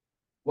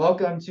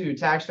Welcome to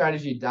Tax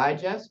Strategy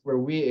Digest, where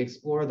we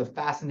explore the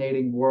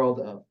fascinating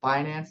world of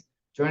finance.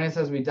 Join us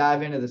as we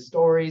dive into the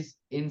stories,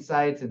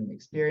 insights, and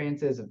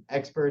experiences of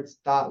experts,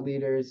 thought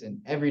leaders,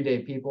 and everyday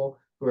people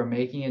who are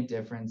making a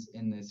difference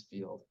in this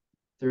field.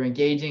 Through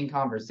engaging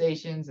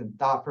conversations and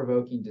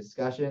thought-provoking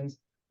discussions,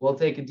 we'll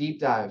take a deep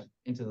dive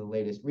into the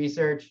latest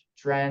research,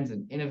 trends,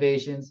 and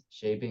innovations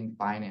shaping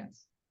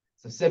finance.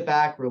 So sit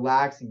back,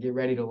 relax, and get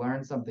ready to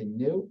learn something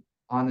new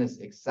on this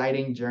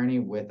exciting journey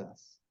with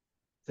us.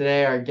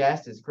 Today, our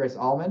guest is Chris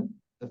Alman,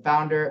 the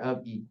founder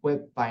of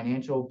Equip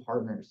Financial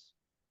Partners.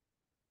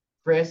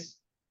 Chris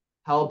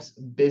helps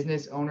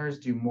business owners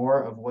do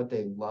more of what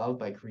they love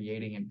by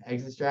creating an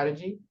exit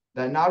strategy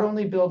that not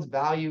only builds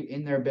value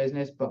in their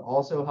business, but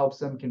also helps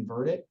them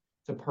convert it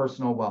to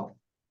personal wealth.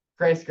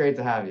 Chris, great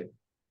to have you.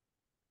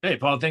 Hey,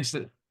 Paul, thanks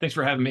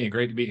for having me.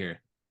 Great to be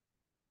here.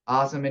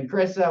 Awesome. And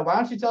Chris, why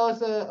don't you tell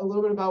us a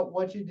little bit about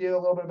what you do, a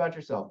little bit about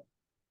yourself?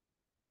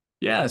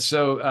 Yeah,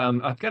 so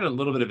I've got a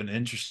little bit of an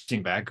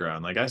interesting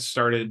background. Like I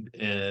started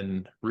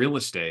in real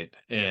estate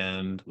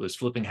and was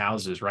flipping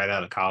houses right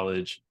out of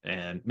college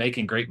and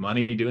making great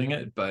money doing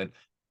it, but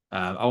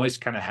always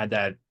kind of had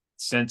that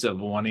sense of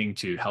wanting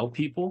to help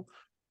people.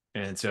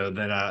 And so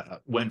then I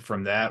went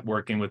from that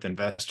working with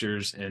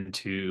investors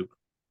into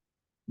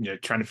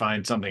trying to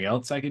find something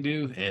else I could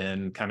do,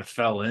 and kind of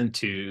fell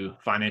into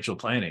financial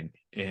planning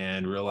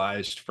and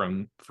realized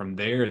from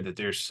there that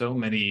there's so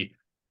many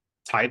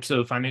types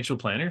of financial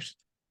planners,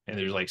 and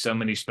there's like so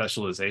many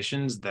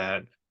specializations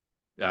that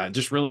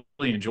just really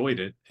enjoyed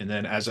it. And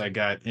then as I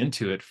got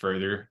into it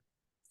further,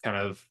 kind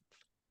of,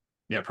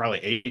 yeah, probably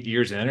 8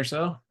 years in or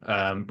so,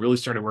 really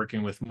started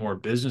working with more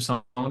business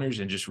owners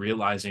and just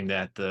realizing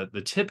that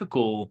the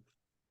typical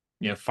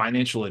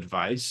financial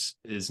advice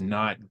is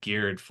not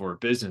geared for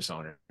business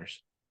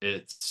owners.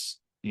 It's,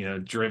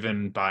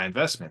 driven by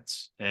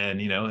investments. And,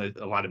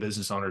 a lot of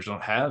business owners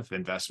don't have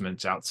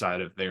investments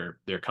outside of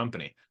their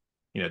company.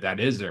 That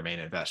is their main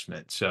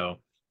investment. So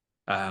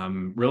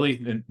really,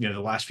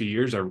 the last few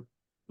years, I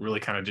really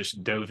kind of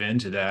just dove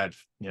into that,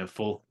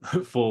 full,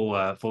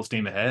 full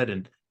steam ahead,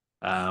 and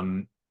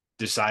um,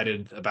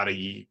 decided about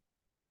a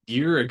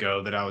year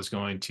ago that I was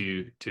going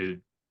to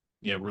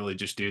really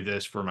just do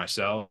this for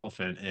myself,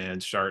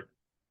 and start,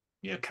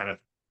 kind of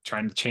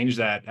trying to change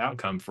that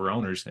outcome for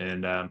owners.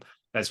 And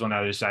that's when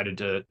I decided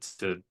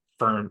to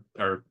firm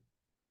or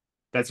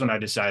that's when I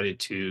decided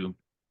to,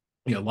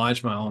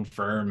 launch my own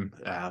firm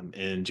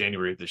in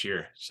January of this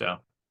year. So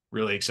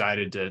really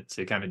excited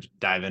to kind of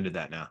dive into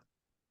that now.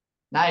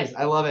 Nice.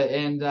 I love it.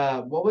 And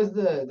what was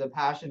the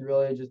passion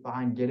really just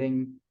behind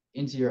getting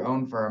into your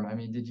own firm? I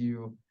mean, did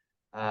you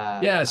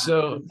Yeah,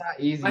 so it's not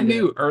I easy to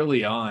knew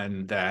early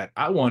on that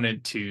I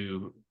wanted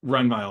to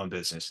run my own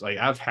business. Like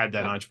I've had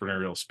that yeah,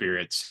 entrepreneurial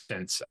spirit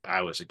since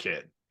I was a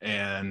kid.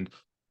 And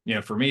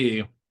for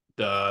me,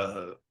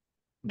 the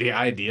the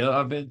idea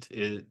of it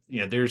is,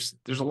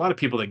 there's a lot of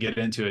people that get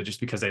into it just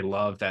because they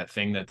love that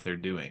thing that they're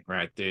doing,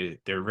 right? They're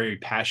very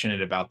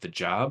passionate about the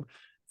job.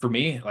 For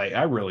me, like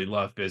I really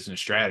love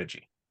business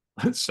strategy.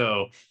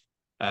 So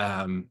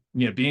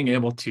being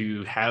able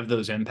to have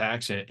those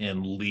impacts,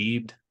 and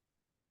lead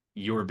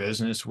your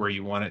business where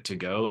you want it to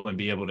go, and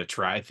be able to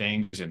try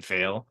things and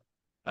fail.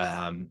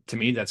 To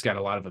me, that's got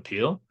a lot of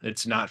appeal.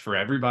 It's not for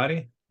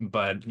everybody,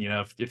 but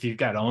if you've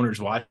got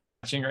owners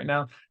watching right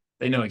now,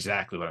 they know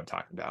exactly what I'm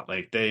talking about.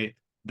 Like they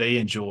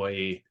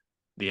enjoy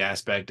the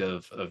aspect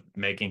of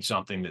making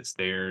something that's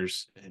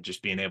theirs and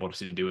just being able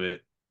to do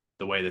it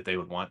the way that they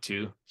would want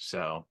to.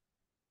 So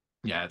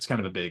yeah, it's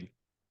kind of a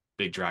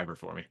big driver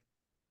for me.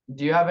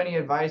 do you have any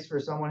advice for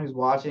someone who's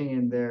watching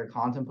and they're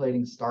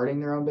contemplating starting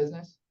their own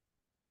business?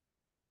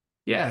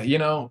 Yeah,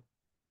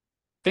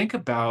 think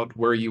about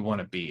where you want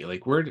to be.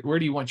 Like where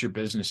do you want your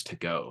business to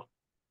go?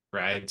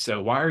 Right?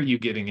 So why are you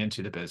getting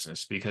into the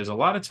business? Because a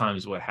lot of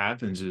times what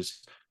happens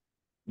is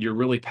you're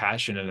really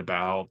passionate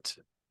about,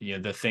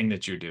 the thing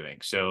that you're doing.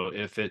 So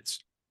if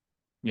it's,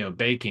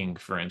 baking,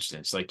 for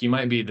instance, like you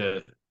might be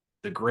the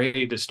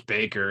greatest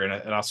baker,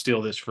 and I'll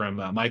steal this from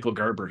Michael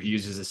Gerber. He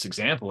uses this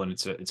example, and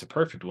it's a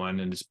perfect one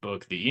in his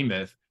book, The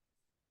E-Myth.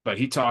 But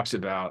he talks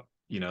about,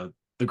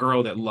 the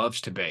girl that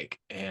loves to bake,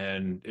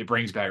 and it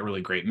brings back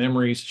really great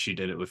memories. She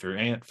did it with her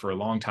aunt for a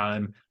long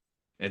time,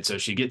 and so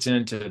she gets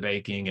into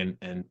baking,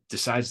 and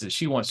decides that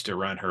she wants to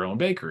run her own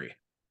bakery,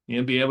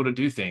 be able to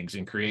do things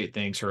and create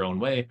things her own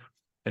way.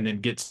 And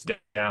then gets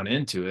down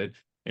into it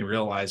and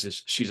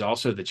realizes she's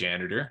also the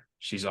janitor.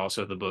 She's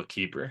also the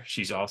bookkeeper.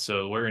 She's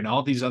also wearing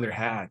all these other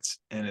hats.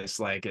 And it's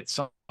like at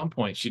some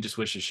point, she just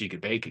wishes she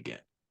could bake again.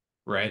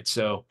 Right.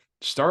 So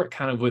start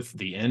kind of with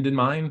the end in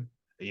mind.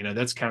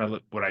 That's kind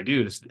of what I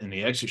do is in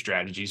the exit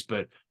strategies,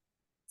 but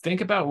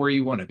think about where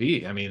you want to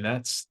be. I mean,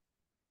 that's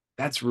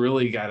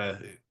really got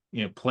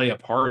to play a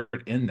part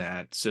in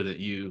that, so that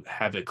you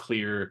have a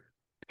clear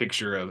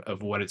picture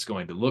of what it's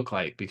going to look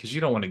like, because you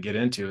don't want to get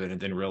into it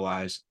and then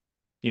realize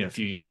a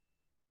few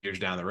years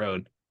down the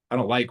road, I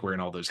don't like wearing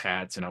all those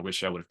hats and I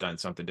wish I would have done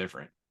something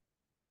different.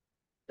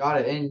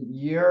 Got it. And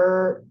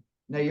your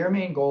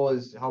main goal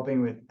is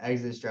helping with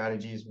exit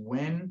strategies.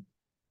 When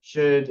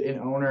should an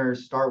owner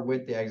start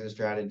with the exit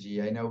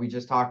strategy? I know we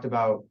just talked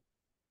about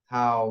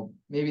how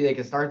maybe they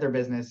could start their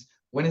business.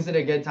 When is it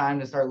a good time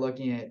to start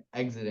looking at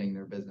exiting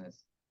their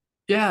business?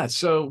 Yeah,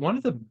 so one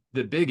of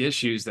the big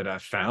issues that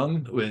I've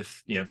found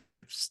with,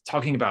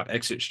 talking about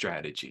exit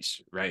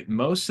strategies, right?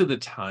 Most of the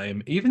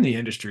time, even the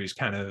industry is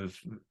kind of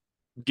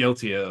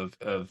guilty of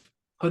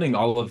putting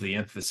all of the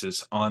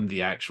emphasis on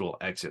the actual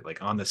exit,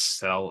 like on the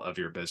sell of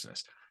your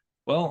business.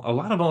 Well, a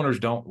lot of owners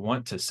don't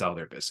want to sell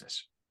their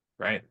business,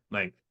 right?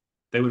 Like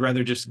they would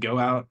rather just go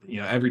out,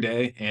 every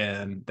day,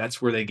 and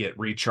that's where they get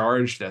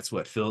recharged. That's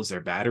what fills their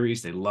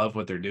batteries. They love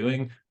what they're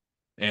doing,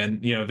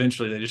 and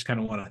eventually they just kind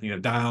of want to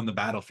die on the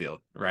battlefield,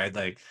 right?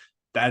 Like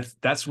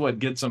that's what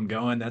gets them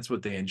going, that's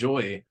what they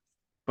enjoy.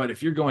 But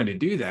if you're going to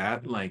do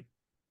that, like,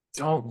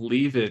 don't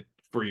leave it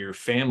for your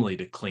family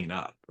to clean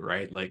up,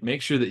 right? Like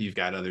make sure that you've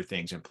got other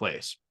things in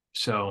place.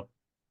 So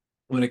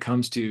when it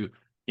comes to,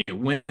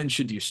 when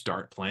should you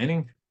start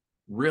planning,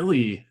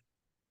 really,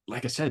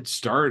 like I said,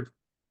 start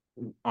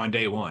on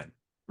day one,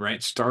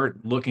 right?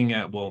 Start looking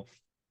at, well,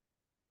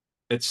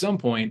 at some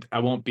point I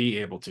won't be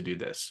able to do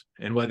this.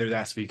 And whether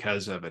that's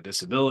because of a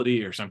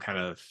disability or some kind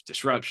of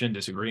disruption,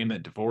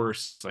 disagreement,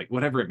 divorce, like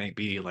whatever it may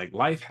be, like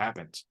life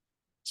happens.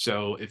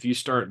 So if you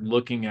start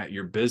looking at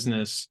your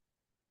business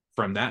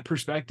from that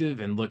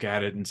perspective and look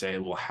at it and say,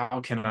 well, how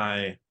can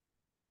I,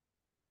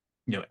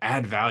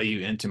 add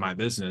value into my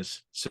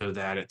business so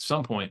that at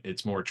some point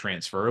it's more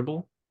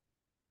transferable,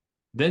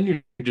 then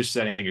you're just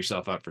setting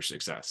yourself up for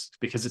success,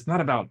 because it's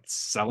not about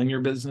selling your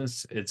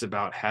business. It's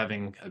about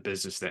having a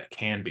business that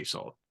can be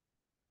sold.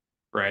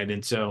 Right.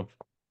 And so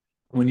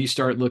when you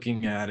start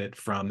looking at it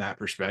from that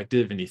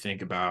perspective and you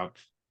think about,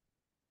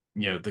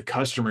 the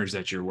customers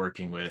that you're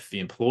working with, the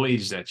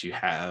employees that you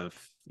have,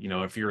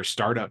 if you're a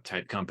startup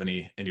type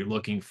company and you're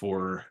looking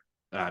for,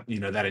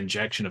 that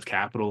injection of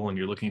capital and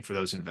you're looking for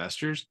those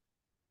investors,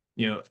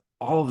 you know,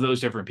 all of those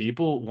different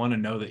people want to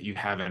know that you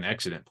have an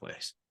exit in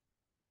place.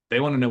 They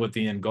want to know what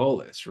the end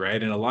goal is,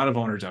 right? And a lot of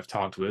owners I've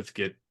talked with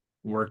get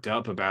worked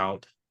up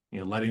about,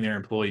 letting their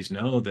employees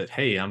know that,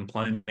 hey, I'm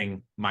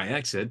planning my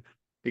exit,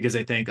 because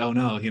they think, oh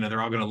no,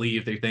 they're all going to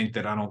leave. They think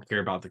that I don't care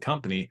about the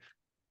company.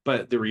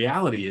 But the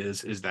reality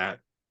is that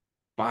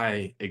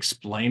by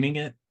explaining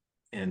it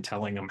and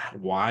telling them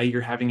why you're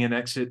having an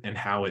exit and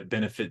how it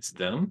benefits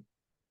them,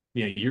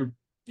 you're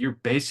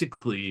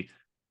basically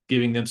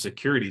giving them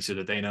security so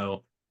that they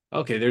know,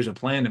 okay, there's a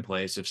plan in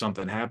place. If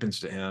something happens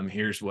to him,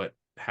 here's what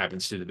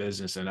happens to the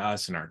business and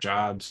us and our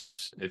jobs.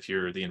 If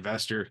you're the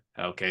investor,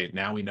 okay,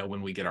 now we know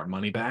when we get our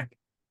money back.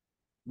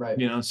 Right.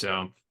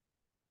 So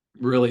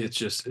really it's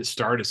just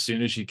start as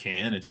soon as you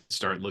can and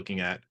start looking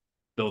at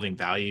building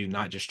value,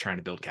 not just trying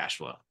to build cash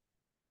flow.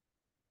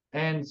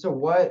 And so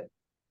what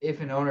if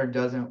an owner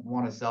doesn't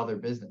want to sell their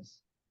business?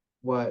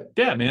 What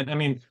Yeah, man. I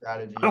mean, I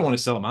don't want strategies?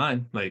 to sell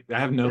mine. Like I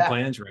have no Yeah,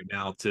 plans right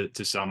now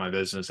to sell my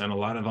business, and a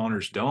lot of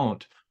owners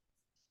don't.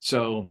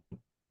 So,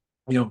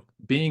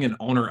 being an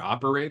owner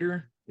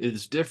operator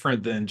is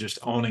different than just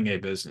owning a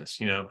business.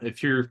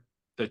 If you're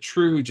a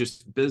true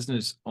just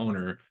business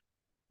owner,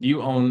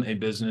 you own a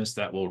business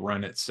that will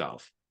run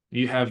itself.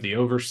 You have the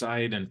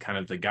oversight and kind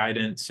of the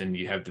guidance, and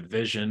you have the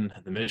vision,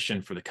 the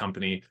mission for the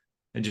company,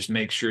 and just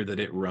make sure that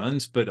it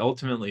runs, but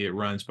ultimately it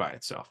runs by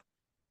itself.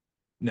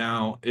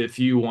 Now, if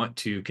you want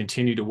to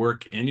continue to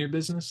work in your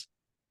business,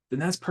 then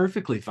that's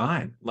perfectly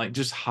fine. Like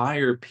just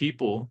hire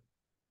people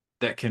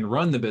that can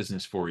run the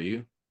business for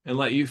you and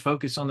let you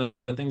focus on the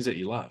things that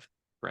you love.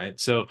 Right.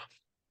 So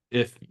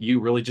if you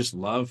really just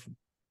love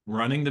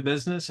running the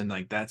business and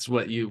like that's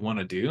what you want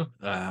to do,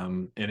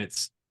 and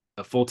it's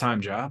a full-time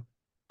job,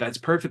 that's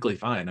perfectly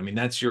fine. I mean,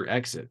 that's your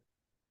exit.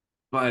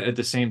 But at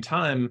the same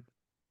time,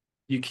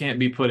 you can't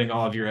be putting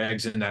all of your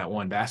eggs in that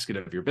one basket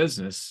of your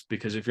business,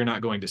 because if you're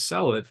not going to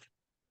sell it,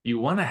 you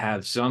want to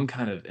have some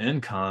kind of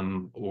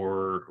income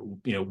or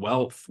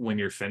wealth when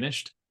you're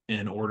finished,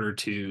 in order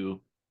to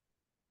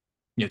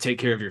take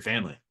care of your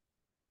family,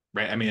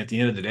 right? I mean, at the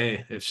end of the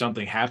day, if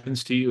something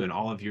happens to you and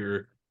all of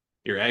your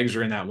eggs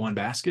are in that one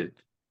basket,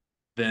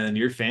 then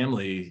your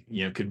family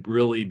could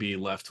really be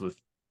left with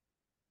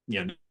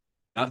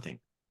nothing.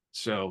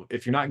 So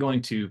if you're not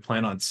going to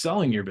plan on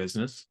selling your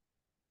business,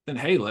 then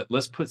hey,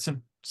 let's put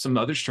some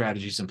other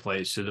strategies in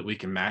place so that we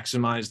can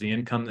maximize the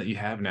income that you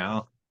have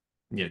now.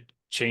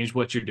 Change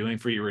what you're doing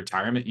for your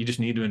retirement. You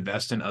just need to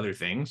invest in other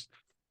things.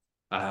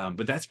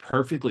 But that's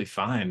perfectly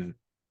fine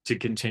to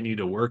continue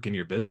to work in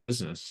your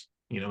business.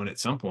 And at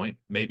some point,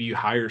 maybe you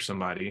hire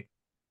somebody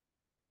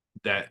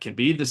that can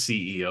be the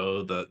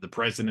CEO, the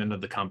president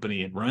of the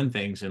company, and run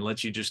things, and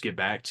let you just get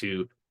back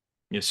to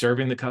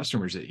serving the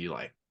customers that you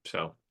like.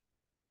 So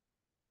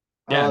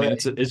I yeah, I love mean,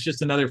 it. it's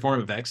just another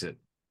form of exit.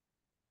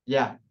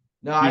 Yeah.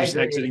 No, You're I just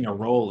agree. exiting a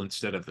role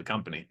instead of the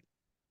company.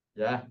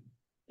 Yeah.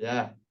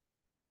 Yeah.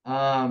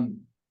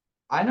 Um,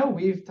 I know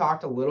we've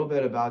talked a little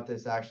bit about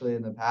this actually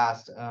in the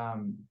past.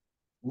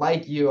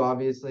 Like you,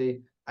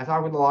 obviously, I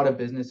talk with a lot of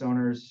business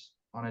owners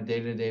on a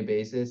day-to-day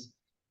basis,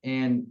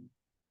 and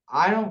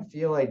I don't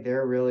feel like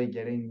they're really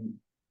getting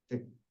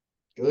the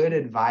good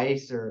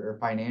advice or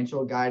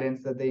financial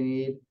guidance that they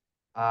need.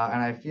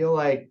 And I feel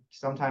like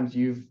sometimes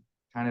you've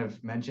kind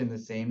of mentioned the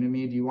same to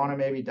me. Do you want to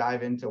maybe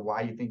dive into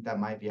why you think that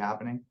might be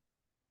happening?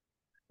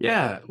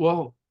 Yeah,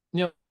 well,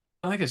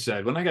 like I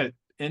said, when I got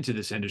into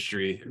this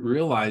industry,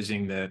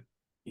 realizing that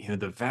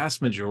the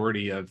vast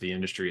majority of the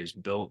industry is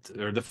built,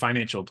 or the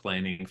financial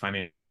planning,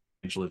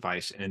 financial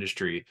advice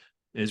industry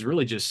is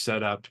really just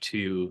set up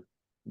to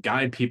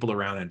guide people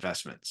around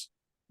investments,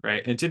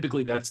 right? And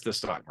typically that's the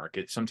stock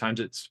market. Sometimes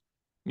it's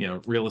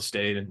real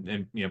estate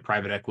and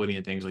private equity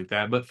and things like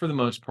that, but for the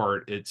most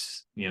part,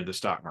 it's the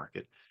stock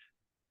market.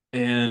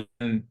 And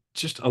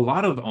just a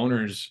lot of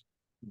owners,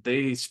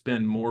 they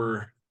spend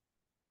more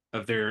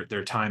of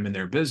their time in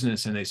their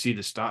business, and they see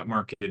the stock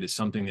market as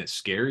something that's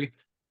scary.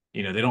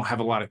 They don't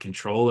have a lot of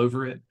control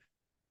over it.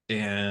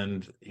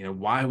 And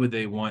why would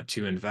they want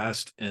to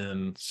invest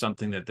in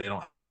something that they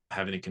don't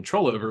have any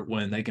control over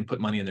when they can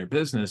put money in their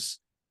business,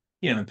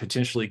 and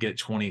potentially get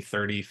 20,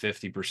 30,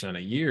 50%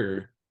 a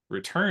year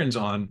returns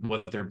on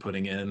what they're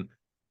putting in?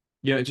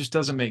 It just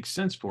doesn't make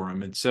sense for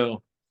them. And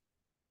so,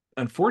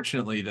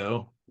 unfortunately,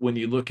 though, when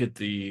you look at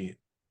the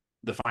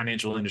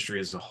financial industry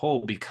as a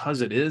whole,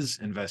 because it is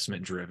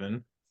investment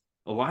driven,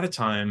 a lot of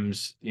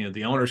times,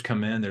 the owners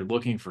come in, they're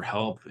looking for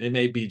help. It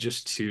may be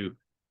just to,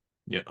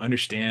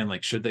 understand,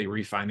 like, should they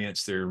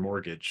refinance their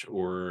mortgage,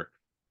 or,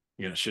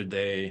 should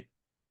they,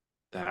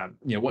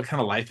 what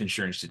kind of life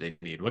insurance do they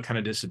need? What kind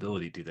of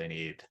disability do they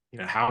need?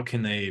 How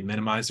can they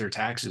minimize their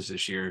taxes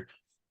this year?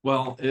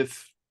 Well,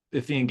 if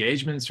the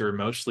engagements are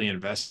mostly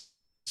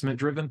investment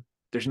driven,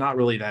 there's not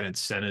really that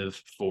incentive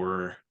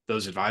for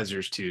those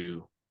advisors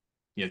to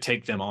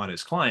take them on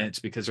as clients,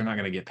 because they're not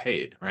going to get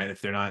paid, right?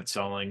 If they're not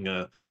selling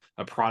a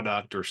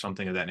product or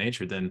something of that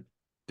nature, then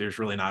there's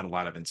really not a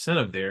lot of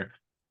incentive there.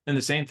 And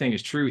the same thing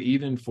is true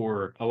even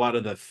for a lot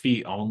of the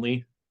fee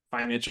only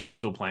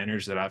financial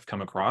planners that I've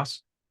come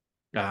across.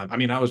 I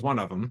mean, I was one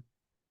of them.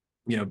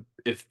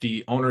 If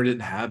the owner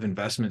didn't have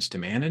investments to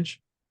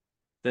manage,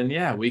 then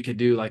yeah, we could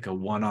do like a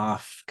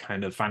one-off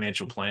kind of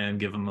financial plan,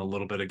 give them a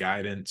little bit of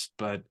guidance,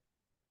 but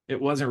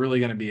it wasn't really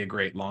going to be a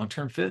great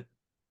long-term fit.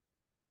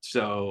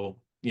 So,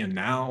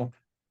 now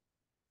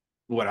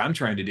what I'm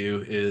trying to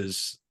do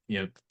is,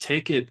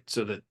 take it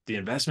so that the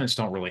investments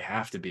don't really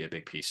have to be a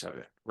big piece of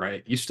it,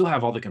 right? You still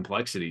have all the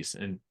complexities,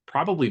 and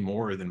probably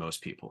more than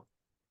most people.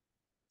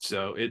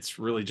 So it's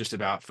really just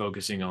about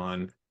focusing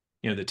on,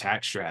 the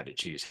tax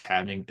strategies,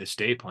 having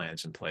estate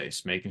plans in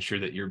place, making sure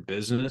that your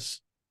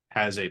business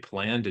has a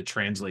plan to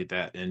translate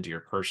that into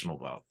your personal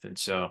wealth. And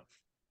so,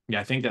 yeah,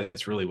 I think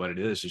that's really what it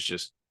is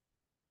just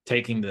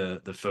taking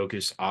the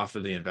focus off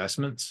of the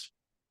investments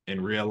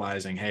and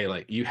realizing, hey,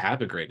 like, you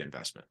have a great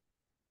investment.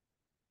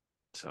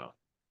 So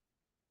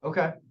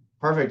Okay,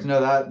 perfect. No,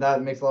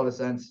 that makes a lot of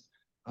sense.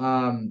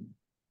 Um,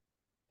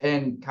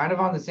 and kind of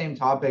on the same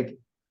topic,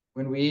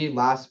 when we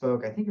last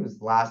spoke, I think it was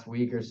last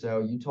week or so,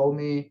 you told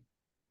me,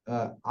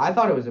 I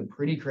thought it was a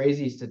pretty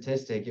crazy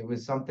statistic. It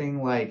was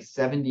something like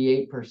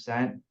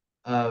 78%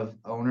 of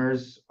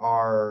owners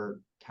are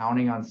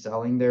counting on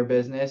selling their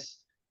business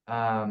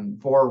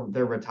for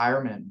their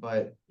retirement,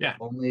 but yeah,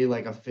 only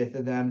like a fifth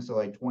of them, so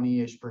like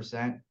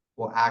 20-ish%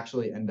 will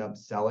actually end up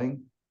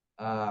selling.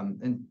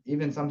 And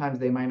even sometimes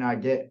they might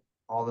not get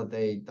all that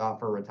they thought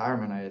for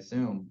retirement, I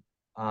assume.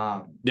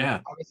 yeah,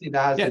 Obviously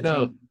that has yeah, to no,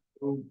 change.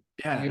 Do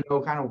yeah. you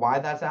know kind of why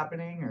that's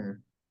happening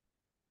or?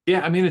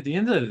 Yeah, I mean, at the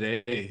end of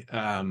the day,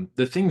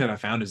 the thing that I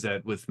found is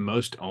that with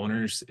most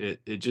owners,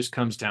 it just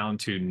comes down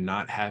to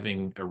not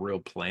having a real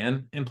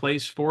plan in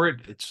place for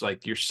it. It's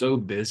like you're so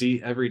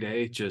busy every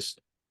day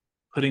just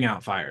putting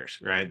out fires,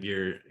 right?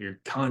 You're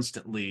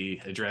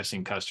constantly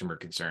addressing customer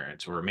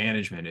concerns or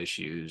management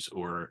issues,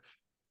 or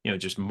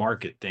just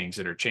market things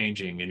that are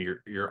changing, and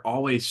you're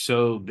always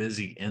so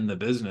busy in the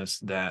business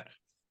that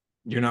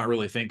you're not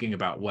really thinking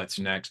about what's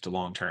next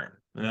long term.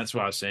 And that's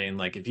why I was saying,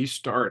 like, if you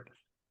start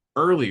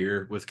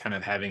earlier with kind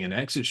of having an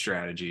exit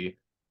strategy,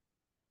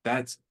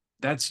 that's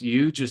that's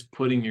you just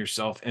putting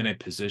yourself in a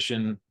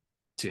position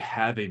to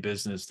have a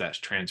business that's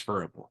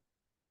transferable,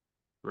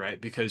 right?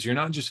 Because you're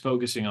not just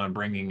focusing on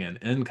bringing in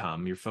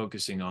income, you're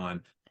focusing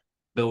on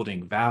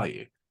building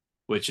value,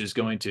 which is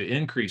going to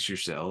increase your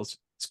sales.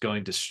 It's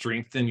going to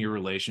strengthen your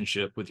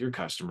relationship with your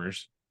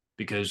customers,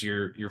 because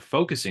you're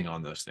focusing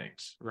on those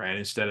things, right?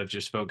 Instead of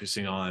just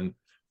focusing on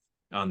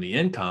the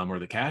income or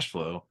the cash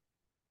flow.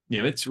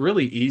 It's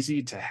really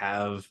easy to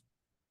have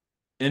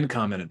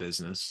income in a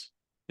business.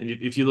 And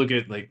if you look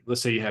at, like,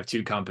 let's say you have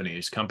two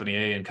companies, company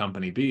A and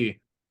company B.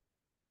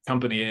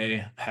 Company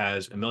A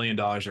has $1 million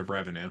of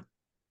revenue.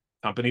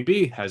 Company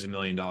B has $1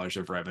 million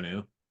of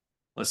revenue.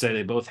 Let's say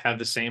they both have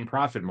the same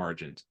profit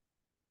margins,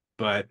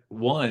 but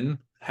one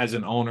has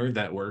an owner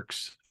that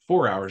works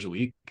 4 hours a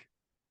week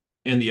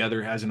and the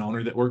other has an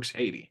owner that works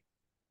 80,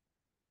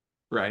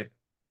 right?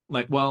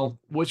 Like, well,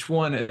 which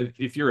one,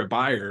 if you're a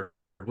buyer,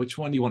 which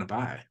one do you want to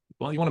buy?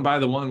 Well, you want to buy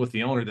the one with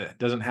the owner that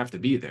doesn't have to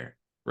be there,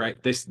 right?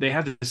 They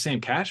have the same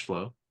cash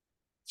flow,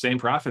 same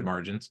profit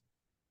margins,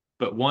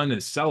 but one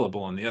is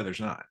sellable and the other's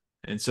not.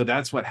 And so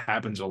that's what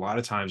happens a lot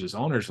of times as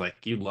owners. Like,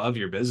 you love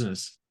your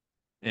business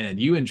and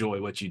you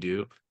enjoy what you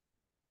do,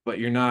 but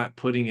you're not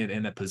putting it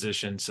in a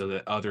position so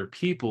that other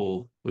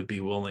people would be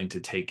willing to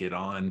take it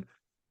on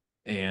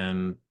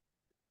and,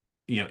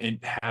 and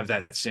have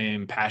that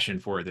same passion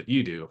for it that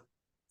you do.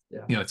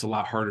 Yeah. It's a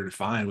lot harder to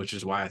find, which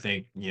is why I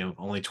think,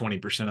 only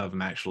 20% of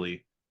them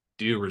actually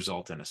do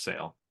result in a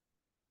sale.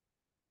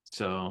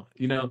 So,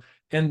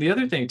 and the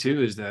other thing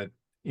too is that,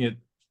 you know,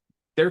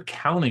 they're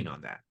counting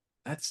on that.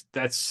 That's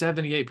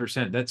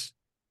 78%. That's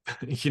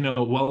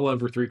well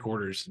over three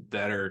quarters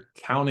that are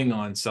counting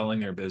on selling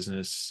their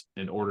business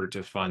in order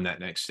to fund that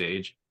next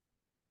stage.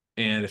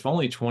 And if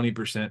only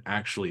 20%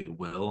 actually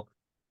will,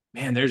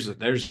 man, there's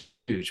a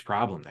huge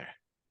problem there.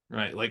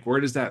 Right? Like, where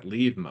does that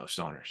leave most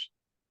owners?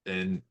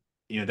 And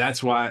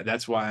that's why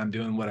I'm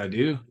doing what I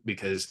do,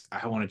 because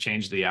I want to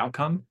change the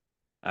outcome.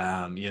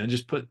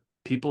 Just put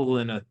people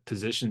in a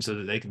position so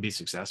that they can be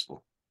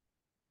successful.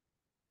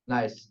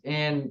 Nice.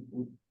 And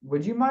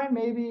would you mind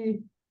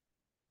maybe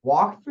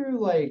walk through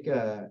like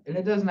and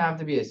it doesn't have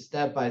to be a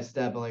step by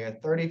step, but like a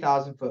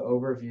 30,000 foot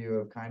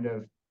overview of kind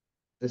of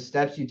the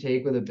steps you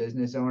take with a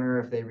business owner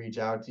if they reach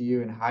out to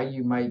you and how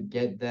you might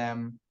get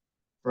them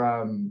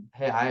from,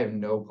 hey, I have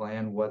no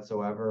plan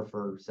whatsoever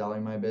for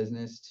selling my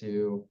business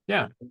to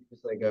Yeah.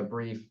 just like a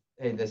brief,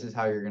 hey, this is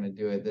how you're going to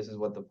do it. This is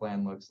what the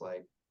plan looks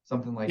like.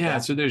 Something like Yeah.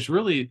 that. So there's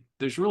really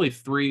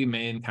three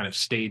main kind of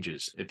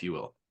stages, if you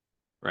will.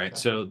 Right. Okay.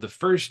 So the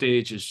first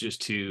stage is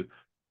just to,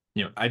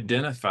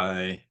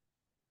 identify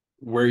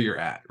where you're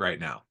at right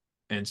now.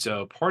 And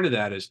so part of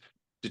that is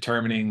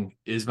determining,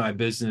 is my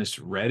business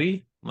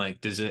ready?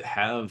 Like, does it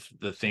have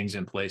the things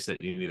in place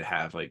that you need to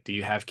have? Like, do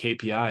you have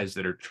KPIs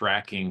that are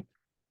tracking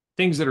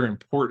things that are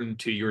important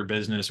to your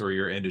business or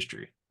your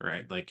industry,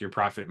 right? Like your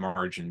profit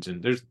margins,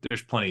 and there's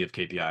plenty of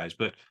KPIs,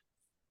 but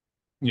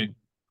you know,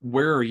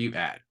 where are you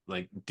at?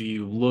 Like, do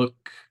you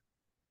look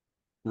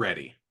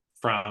ready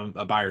from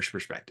a buyer's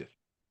perspective?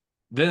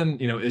 Then,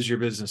 is your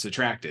business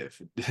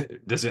attractive?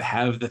 Does it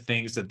have the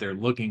things that they're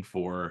looking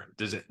for?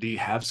 Do you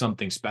have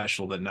something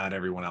special that not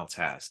everyone else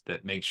has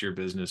that makes your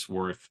business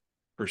worth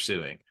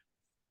pursuing?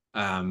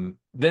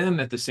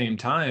 Then at the same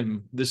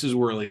time, this is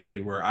where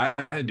I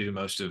do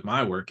most of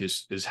my work,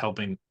 is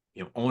helping,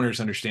 owners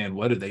understand,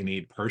 what do they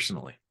need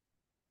personally,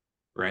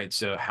 right?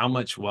 So how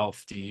much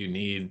wealth do you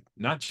need,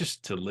 not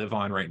just to live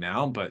on right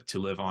now, but to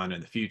live on in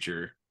the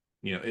future?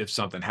 If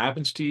something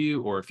happens to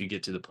you, or if you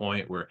get to the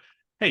point where,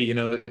 hey,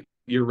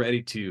 you're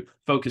ready to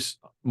focus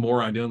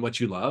more on doing what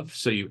you love,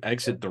 so you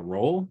exit the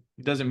role.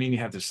 It doesn't mean you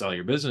have to sell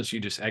your business. You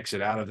just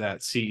exit out of that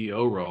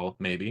CEO role,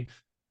 maybe,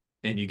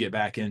 and you get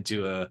back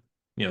into a,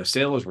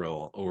 sales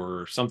role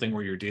or something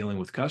where you're dealing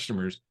with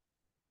customers,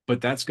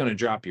 but that's going to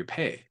drop your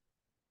pay,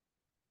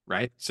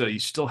 right? So you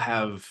still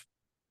have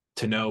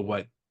to know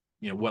what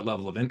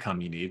level of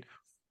income you need.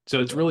 So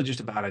it's really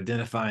just about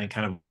identifying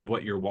kind of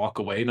what your walk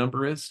away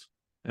number is,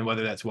 and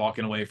whether that's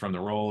walking away from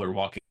the role or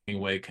walking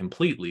away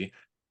completely,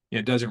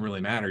 it doesn't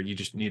really matter. You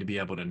just need to be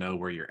able to know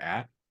where you're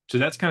at. So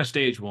that's kind of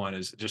stage one,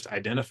 is just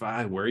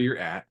identify where you're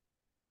at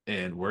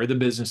and where the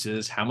business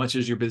is. How much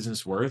is your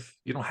business worth?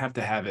 You don't have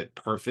to have it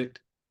perfect,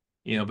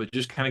 but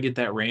just kind of get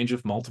that range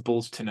of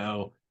multiples to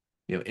know,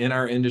 in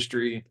our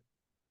industry,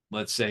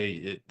 let's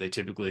say they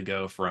typically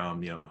go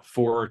from,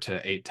 4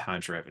 to 8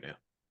 times revenue,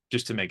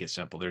 just to make it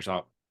simple.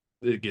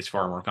 It gets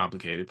far more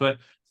complicated, but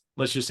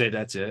let's just say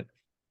that's it.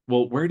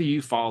 Well, where do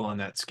you fall on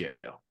that scale?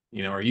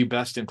 Are you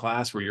best in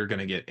class where you're going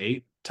to get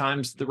 8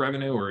 times the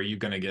revenue, or are you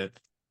going to get,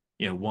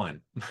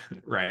 one?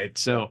 Right. Yeah.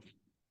 So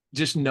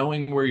just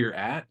knowing where you're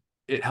at,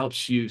 it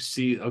helps you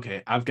see,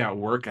 okay, I've got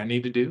work I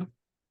need to do.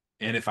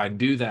 And if I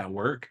do that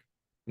work,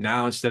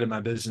 now instead of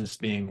my business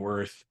being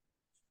worth,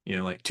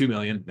 like 2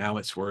 million, now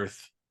it's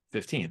worth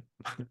 15,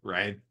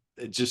 right?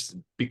 Just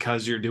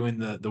because you're doing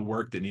the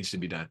work that needs to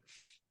be done.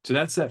 So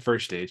that's that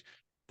first stage.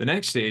 The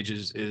next stage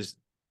is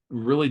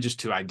really just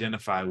to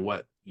identify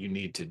what you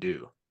need to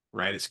do,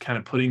 right? It's kind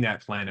of putting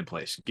that plan in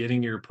place,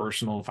 getting your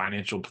personal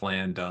financial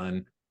plan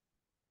done,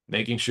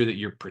 making sure that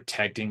you're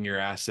protecting your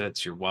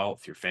assets, your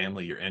wealth, your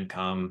family, your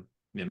income,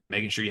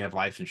 making sure you have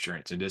life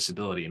insurance and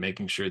disability, and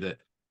making sure that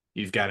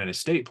you've got an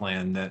estate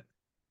plan that,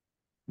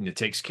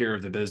 takes care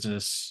of the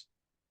business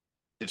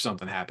if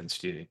something happens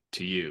to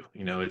you.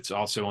 It's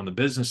also on the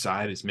business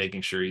side, it's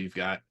making sure you've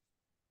got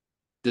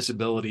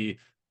disability,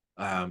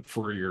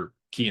 for your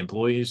key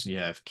employees. You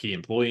have key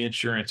employee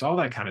insurance, all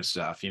that kind of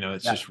stuff.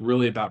 It's Yeah. just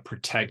really about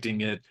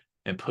protecting it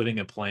and putting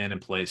a plan in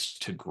place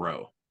to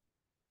grow.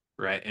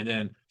 Right. And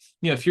then,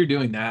 if you're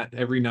doing that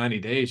every 90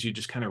 days, you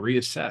just kind of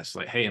reassess,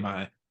 like, hey, am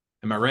I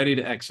ready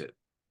to exit?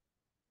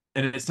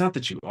 And it's not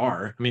that you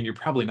are. I mean, you're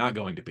probably not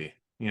going to be,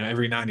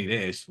 every 90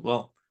 days.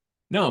 Well,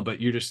 no,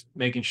 but you're just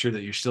making sure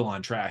that you're still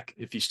on track.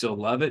 If you still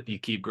love it, you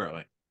keep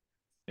growing.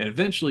 And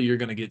eventually you're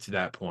going to get to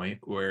that point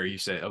where you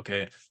say,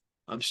 okay,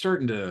 I'm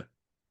starting to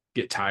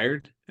get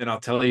tired. And I'll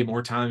tell you,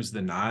 more times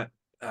than not,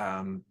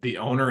 the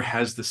owner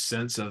has the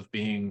sense of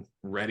being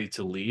ready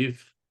to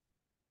leave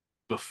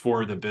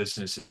before the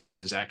business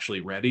is actually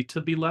ready to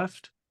be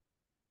left.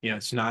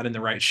 it's not in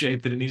the right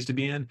shape that it needs to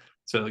be in.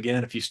 So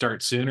again, if you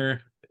start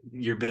sooner,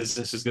 your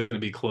business is going to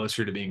be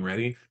closer to being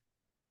ready.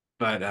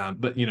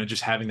 But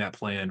just having that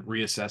plan,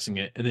 reassessing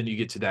it, and then you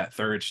get to that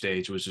third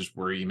stage, which is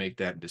where you make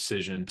that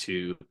decision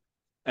to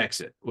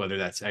exit, whether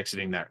that's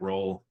exiting that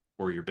role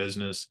or your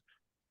business.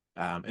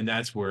 And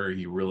that's where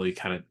you really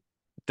kind of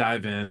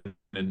dive in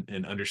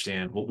and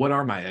understand, well, what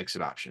are my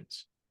exit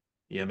options?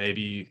 Yeah,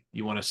 maybe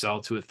you want to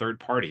sell to a third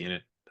party in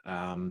it,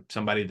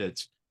 somebody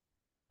that's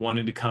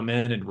wanting to come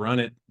in and run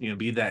it,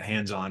 be that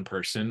hands-on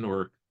person,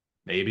 or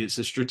maybe it's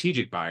a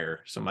strategic buyer,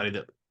 somebody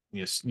that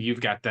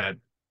you've got that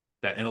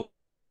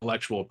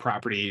intellectual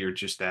property or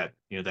just that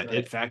Right.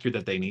 it factor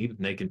that they need, and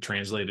they can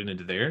translate it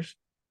into theirs.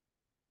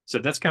 So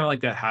that's kind of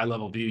like that high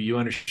level view. You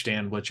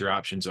understand what your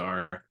options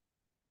are,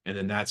 and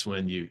then that's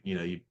when you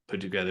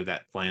put together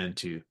that plan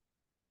to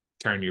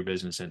turn your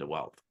business into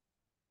wealth.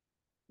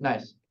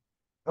 Nice.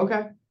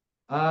 Okay.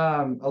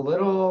 A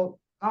little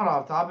not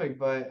off topic,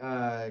 but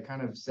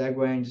kind of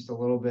segueing just a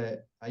little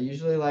bit. I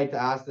usually like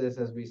to ask this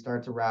as we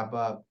start to wrap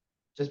up,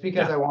 just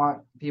because Yeah. I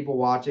want people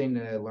watching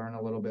to learn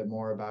a little bit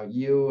more about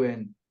you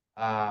and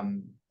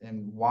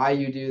why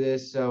you do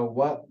this. So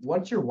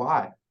what's your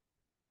why?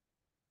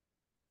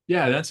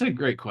 Yeah, that's a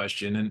great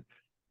question. And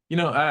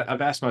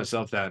I've asked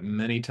myself that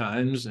many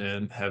times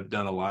and have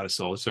done a lot of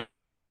soul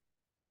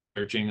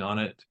searching on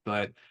it.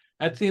 But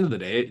at the end of the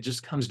day, it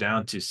just comes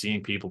down to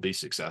seeing people be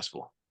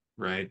successful,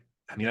 right?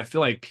 I mean, I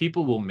feel like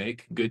people will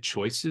make good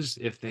choices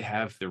if they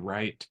have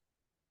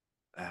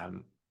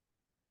um,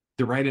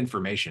 the right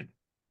information,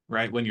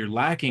 right? When you're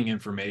lacking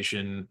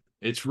information,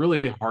 it's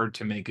really hard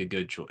to make a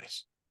good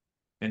choice.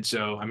 And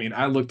so, I mean,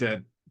 I looked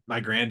at my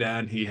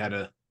granddad. He had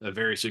a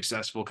very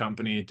successful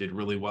company, did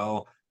really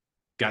well,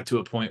 got to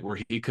a point where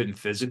he couldn't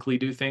physically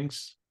do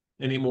things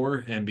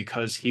anymore. And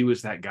because he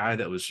was that guy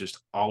that was just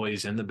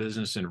always in the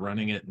business and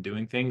running it and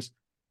doing things,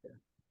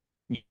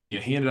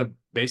 he ended up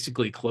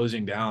basically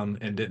closing down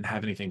and didn't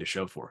have anything to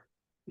show for,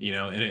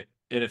 and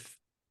if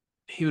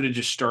he would have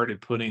just started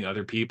putting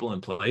other people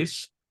in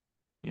place,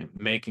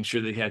 making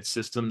sure that he had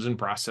systems and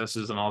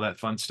processes and all that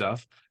fun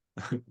stuff,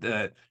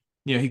 that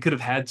he could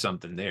have had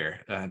something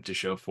there to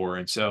show for.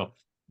 And so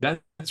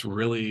that's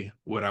really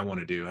what I want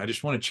to do. I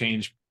just want to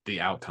change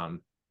the outcome,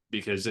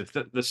 because if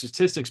the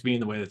statistics being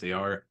the way that they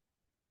are,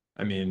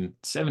 I mean,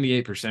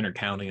 78% are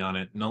counting on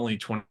it and only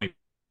 20%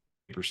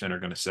 are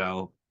going to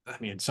sell. I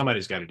mean,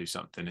 somebody's got to do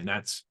something, and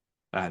that's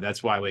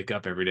why I wake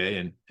up every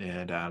day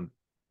and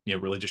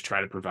really just try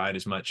to provide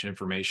as much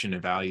information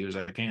and value as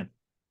I can.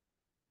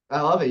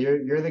 I love it.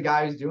 You're the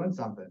guy who's doing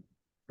something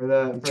for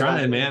that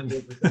Trying, man.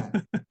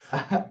 78%.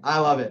 I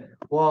love it.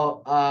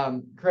 Well,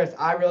 Chris,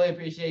 I really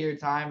appreciate your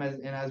time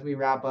as we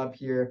wrap up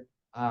here.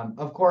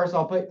 Of course,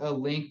 I'll put a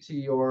link to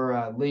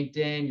your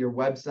LinkedIn, your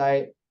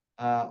website,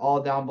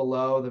 all down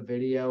below the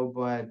video.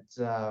 But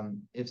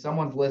if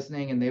someone's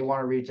listening and they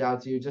want to reach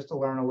out to you just to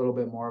learn a little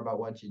bit more about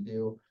what you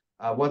do,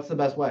 what's the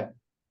best way?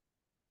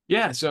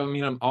 Yeah, so I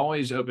mean, I'm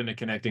always open to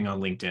connecting on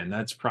LinkedIn.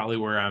 That's probably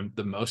where I'm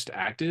the most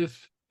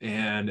active.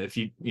 And if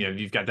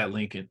you've got that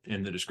link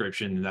in the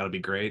description, that'll be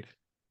great.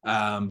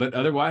 But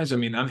otherwise, I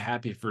mean, I'm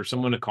happy for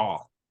someone to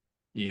call,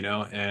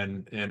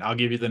 and I'll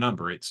give you the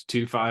number. It's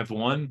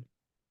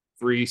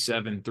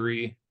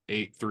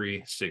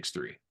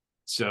 251-373-8363.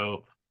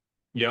 So,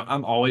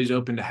 I'm always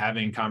open to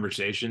having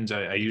conversations.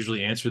 I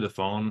usually answer the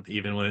phone,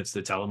 even when it's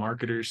the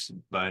telemarketers,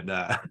 but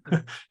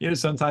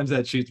sometimes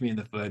that shoots me in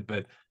the foot.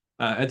 But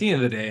at the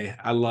end of the day,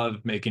 I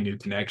love making new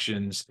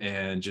connections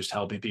and just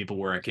helping people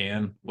where I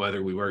can,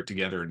 whether we work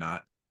together or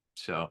not.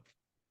 So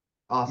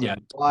yeah, Awesome.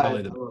 it's Well, probably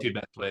I the love two it.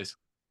 best plays.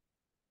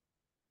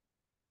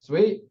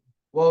 Sweet.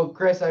 Well,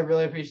 Chris, I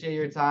really appreciate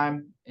your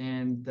time,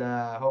 and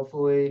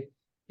hopefully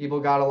people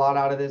got a lot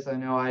out of this. I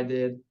know I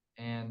did,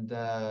 and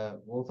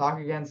we'll talk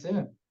again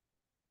soon.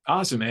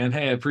 Awesome, man.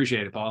 Hey, I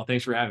appreciate it, Paul.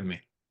 Thanks for having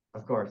me.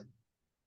 Of course.